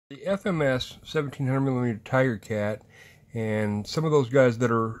The FMS 1700mm Tigercat, and some of those guys that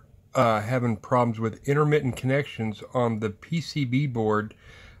are having problems with intermittent connections on the PCB board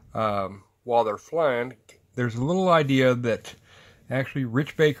while they're flying, there's a little idea that actually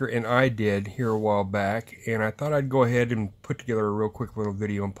Rich Baker and I did here a while back, and I thought I'd go ahead and put together a real quick little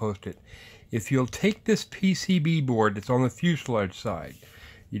video and post it. If you'll take this PCB board that's on the fuselage side,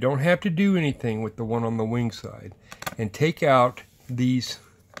 you don't have to do anything with the one on the wing side, and take out these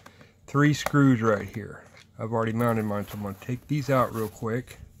 3 screws right here. I've already mounted mine, so I'm going to take these out real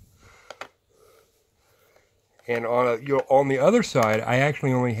quick. And on the other side, I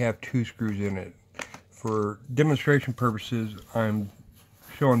actually only have 2 screws in it. For demonstration purposes, I'm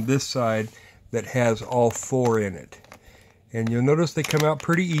showing this side that has all 4 in it. And you'll notice they come out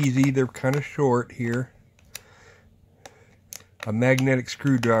pretty easy. They're kind of short here. A magnetic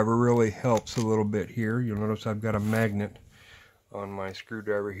screwdriver really helps a little bit here. You'll notice I've got a magnet on my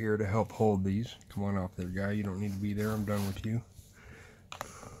screwdriver here to help hold these. Come on off there, guy. You don't need to be there. I'm done with you.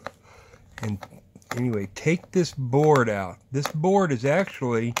 And anyway, take this board out. This board is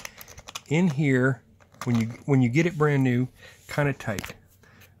actually in here when you get it brand new, kind of tight.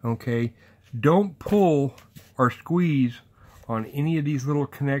 Okay, don't pull or squeeze on any of these little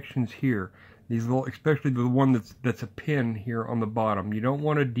connections here. These little, especially the one that's a pin here on the bottom. You don't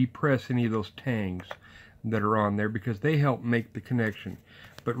want to depress any of those tangs that are on there because they help make the connection.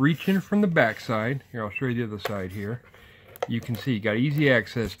 But reach in from the back side. Here, I'll show you the other side here. You can see you got easy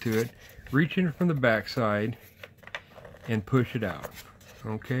access to it. Reach in from the back side and push it out.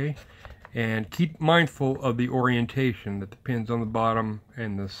 Okay, and keep mindful of the orientation, that the pin's on the bottom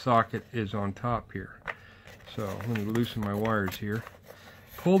and the socket is on top here. So let me loosen my wires here.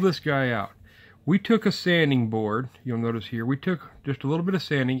 Pull this guy out. We took a sanding board, you'll notice here, we took just a little bit of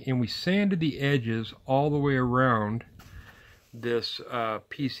sanding and we sanded the edges all the way around this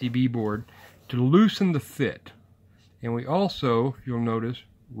PCB board to loosen the fit. And we also, you'll notice,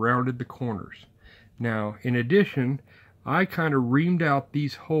 rounded the corners. Now, in addition, I kind of reamed out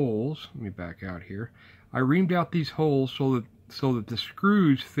these holes. Let me back out here. I reamed out these holes so that the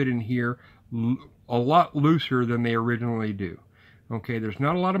screws fit in here a lot looser than they originally do. Okay, there's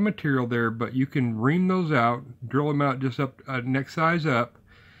not a lot of material there, but you can ream those out, drill them out just up next size up,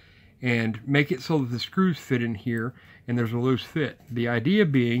 and make it so that the screws fit in here and there's a loose fit. The idea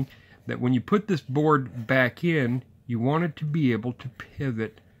being that when you put this board back in, you want it to be able to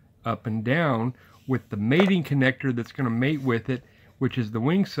pivot up and down with the mating connector that's going to mate with it, which is the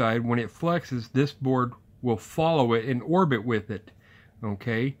wing side. When it flexes, this board will follow it and orbit with it.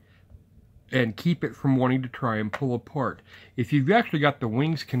 Okay, and keep it from wanting to try and pull apart. If you've actually got the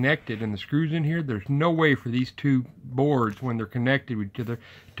wings connected and the screws in here, there's no way for these 2 boards, when they're connected with each other,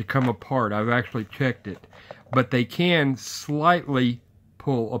 to come apart. I've actually checked it. But they can slightly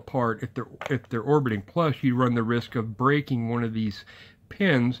pull apart if they're orbiting. Plus, you run the risk of breaking one of these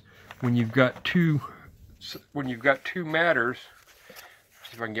pins when you've got two matters.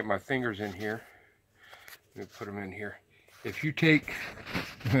 See if I can get my fingers in here. Let me put them in here. If you take,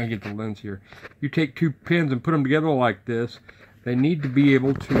 I get the lens here, you take 2 pins and put them together like this, they need to be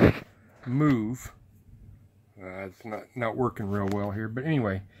able to move. It's not working real well here, but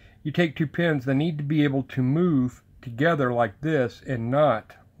anyway, you take 2 pins, they need to be able to move together like this and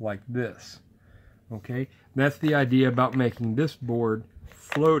not like this. Okay, that's the idea about making this board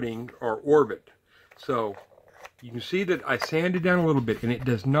floating or orbit. So you can see that I sanded down a little bit, and it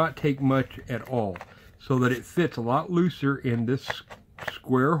does not take much at all, so that it fits a lot looser in this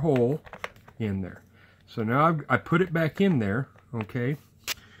square hole in there. So now I put it back in there. Okay,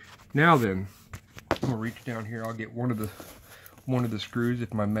 now then, I'm gonna reach down here. I'll get one of the screws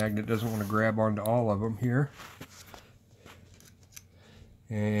if my magnet doesn't want to grab onto all of them here.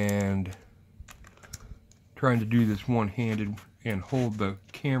 And trying to do this one-handed and hold the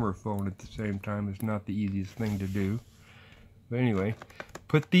camera phone at the same time is not the easiest thing to do. But anyway,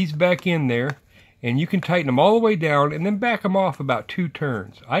 put these back in there. And you can tighten them all the way down and then back them off about 2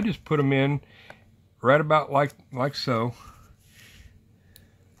 turns. I just put them in right about like so.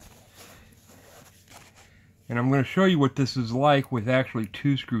 And I'm going to show you what this is like with actually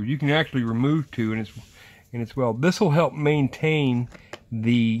 2 screws. You can actually remove 2 and it's well. This will help maintain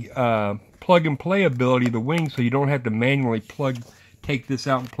the plug and play ability of the wing, so you don't have to manually take this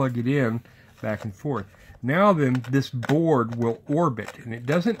out and plug it in back and forth. Now then, this board will orbit, and it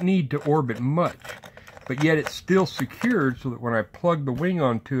doesn't need to orbit much, but yet it's still secured so that when I plug the wing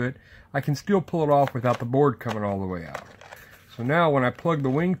onto it, I can still pull it off without the board coming all the way out. So now when I plug the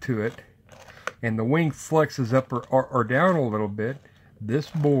wing to it, and the wing flexes up or down a little bit, this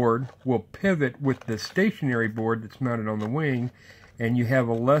board will pivot with the stationary board that's mounted on the wing, and you have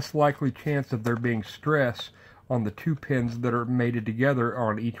a less likely chance of there being stress on the two pins that are mated together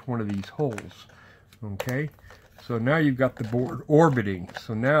on each one of these holes. Okay, so now you've got the board orbiting.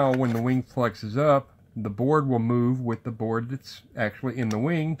 So now when the wing flexes up, the board will move with the board that's actually in the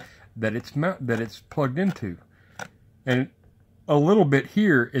wing that it's plugged into. And a little bit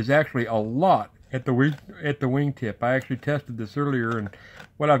here is actually a lot at the wing tip. I actually tested this earlier, and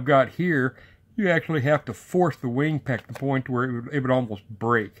what I've got here, you actually have to force the wing back to the point where it would almost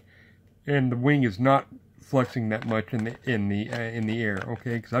break, and the wing is not flexing that much in the air.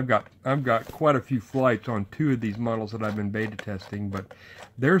 Okay, because I've got quite a few flights on two of these models that I've been beta testing, but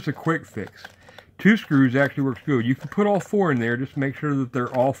there's a quick fix. 2 screws actually works good. You can put all 4 in there, just make sure that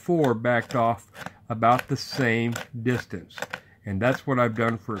they're all 4 backed off about the same distance. And that's what I've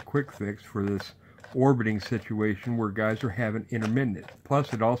done for a quick fix for this orbiting situation where guys are having intermittent.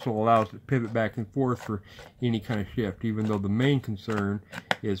 Plus it also allows it to pivot back and forth for any kind of shift, even though the main concern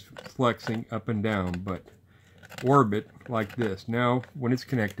is flexing up and down. But orbit like this. Now when it's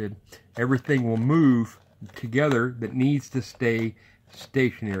connected, everything will move together that needs to stay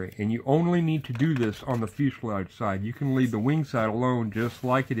stationary, and you only need to do this on the fuselage side. You can leave the wing side alone just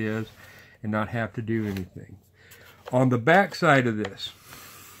like it is and not have to do anything. On the back side of this,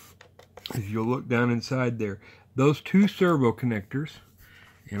 as you'll look down inside there, those 2 servo connectors,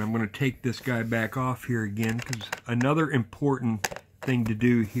 and I'm going to take this guy back off here again, because another important thing to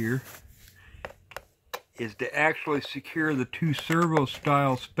do here is to actually secure the 2 servo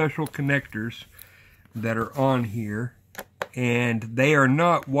style special connectors that are on here. And they are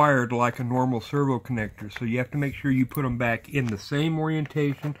not wired like a normal servo connector, so you have to make sure you put them back in the same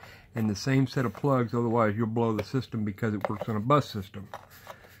orientation and the same set of plugs, otherwise you'll blow the system because it works on a bus system.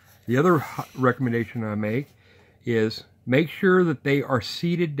 The other recommendation I make is make sure that they are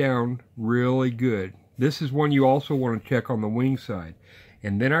seated down really good. This is one you also want to check on the wing side.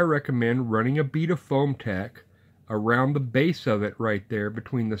 And then I recommend running a bead of foam tack around the base of it right there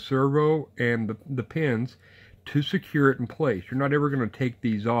between the servo and the pins to secure it in place. You're not ever going to take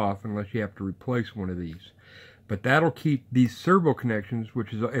these off unless you have to replace one of these. But that'll keep these servo connections,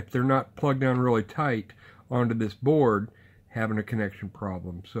 which is if they're not plugged down really tight onto this board, having a connection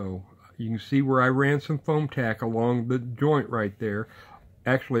problem. So you can see where I ran some foam tack along the joint right there,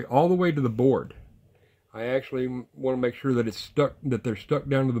 actually all the way to the board. I actually want to make sure that it's stuck, that they're stuck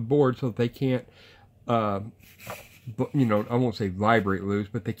down to the board so that they can't you know, I won't say vibrate loose,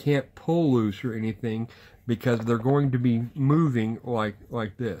 but they can't pull loose or anything, because they're going to be moving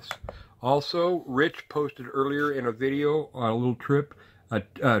like this. Also, Rich posted earlier in a video on a little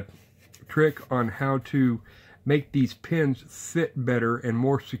trick on how to make these pins fit better and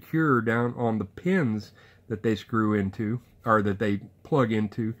more secure down on the pins that they screw into, or that they plug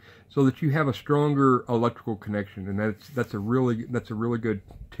into, so that you have a stronger electrical connection. And that's a really good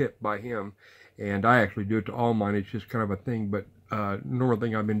tip by him. And I actually do it to all mine. It's just kind of a thing, but normal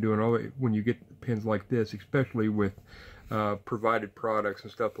thing I've been doing when you get pins like this, especially with provided products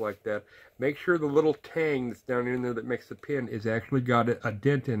and stuff like that, make sure the little tang that's down in there that makes the pin is actually got a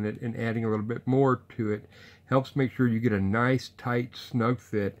dent in it, and adding a little bit more to it helps make sure you get a nice, tight, snug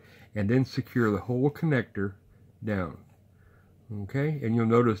fit, and then secure the whole connector down. Okay, and you'll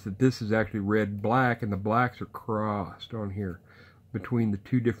notice that this is actually red-black, and the blacks are crossed on here between the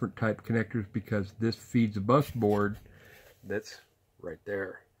 2 different type connectors, because this feeds a bus board that's right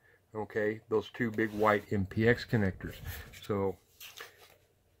there. Okay, those 2 big white MPX connectors. So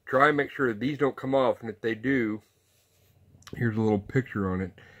try and make sure that these don't come off, and if they do, here's a little picture on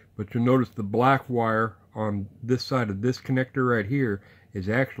it, but you'll notice the black wire on this side of this connector right here is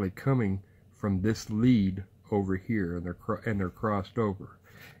actually coming from this lead over here, and they're crossed over.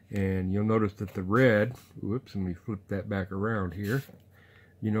 And you'll notice that the red, whoops, let me flip that back around here.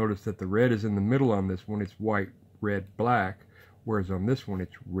 You notice that the red is in the middle on this one. It's white, red, black, whereas on this one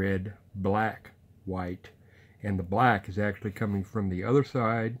it's red, black, white. And the black is actually coming from the other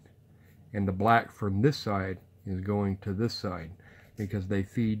side, and the black from this side is going to this side, because they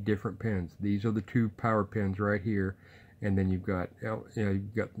feed different pins. These are the 2 power pins right here, and then you've got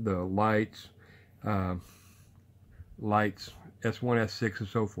the lights, S1, S6, and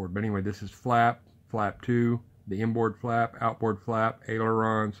so forth. But anyway, this is flap 2, the inboard flap, outboard flap,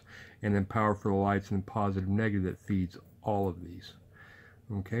 ailerons, and then power for the lights, and then positive, negative that feeds all of these.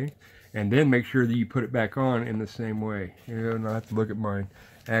 Okay, and then make sure that you put it back on in the same way. And I have to look at mine.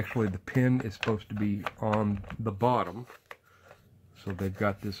 Actually, the pin is supposed to be on the bottom, so they've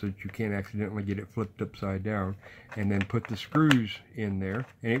got this so that you can't accidentally get it flipped upside down, and then put the screws in there.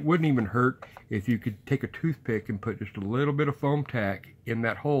 And it wouldn't even hurt if you could take a toothpick and put just a little bit of foam tack in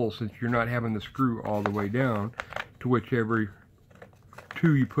that hole, since you're not having the screw all the way down to whichever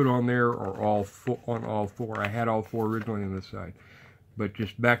 2 you put on there or on all 4. I had all 4 originally on this side. But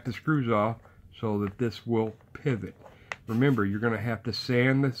just back the screws off so that this will pivot. Remember, you're going to have to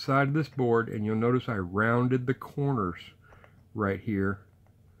sand the side of this board, and you'll notice I rounded the corners right here.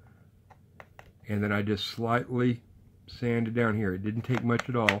 And then I just slightly sanded down here. It didn't take much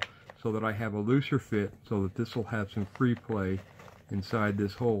at all, so that I have a looser fit so that this will have some free play inside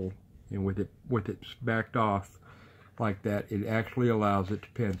this hole. And with it backed off like that, it actually allows it to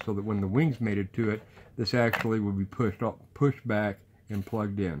pin, so that when the wings mated to it, this actually will be pushed back and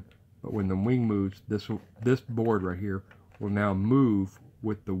plugged in. But when the wing moves, this board right here will now move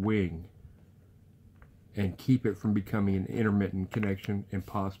with the wing and keep it from becoming an intermittent connection and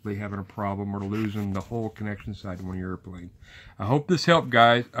possibly having a problem or losing the whole connection side of one of your airplane. I hope this helped,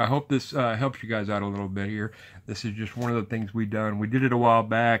 guys. I hope this helps you guys out a little bit here. This is just one of the things we done. We did it a while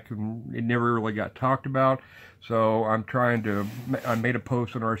back and it never really got talked about. So I made a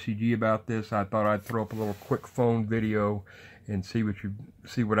post on RCG about this. I thought I'd throw up a little quick phone video and see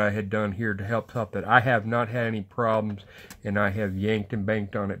what I had done here to help that. I have not had any problems, and I have yanked and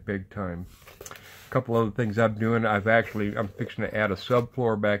banked on it big time. A couple other things I'm doing, I'm fixing to add a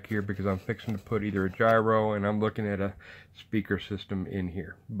subfloor back here because I'm fixing to put either a gyro, and I'm looking at a speaker system in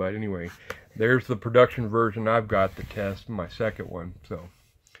here. But anyway, there's the production version I've got to test, my second one. So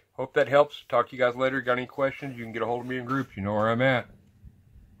hope that helps. Talk to you guys later. Got any questions, you can get a hold of me in groups. You know where I'm at.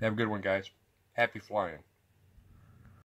 Have a good one, guys. Happy flying.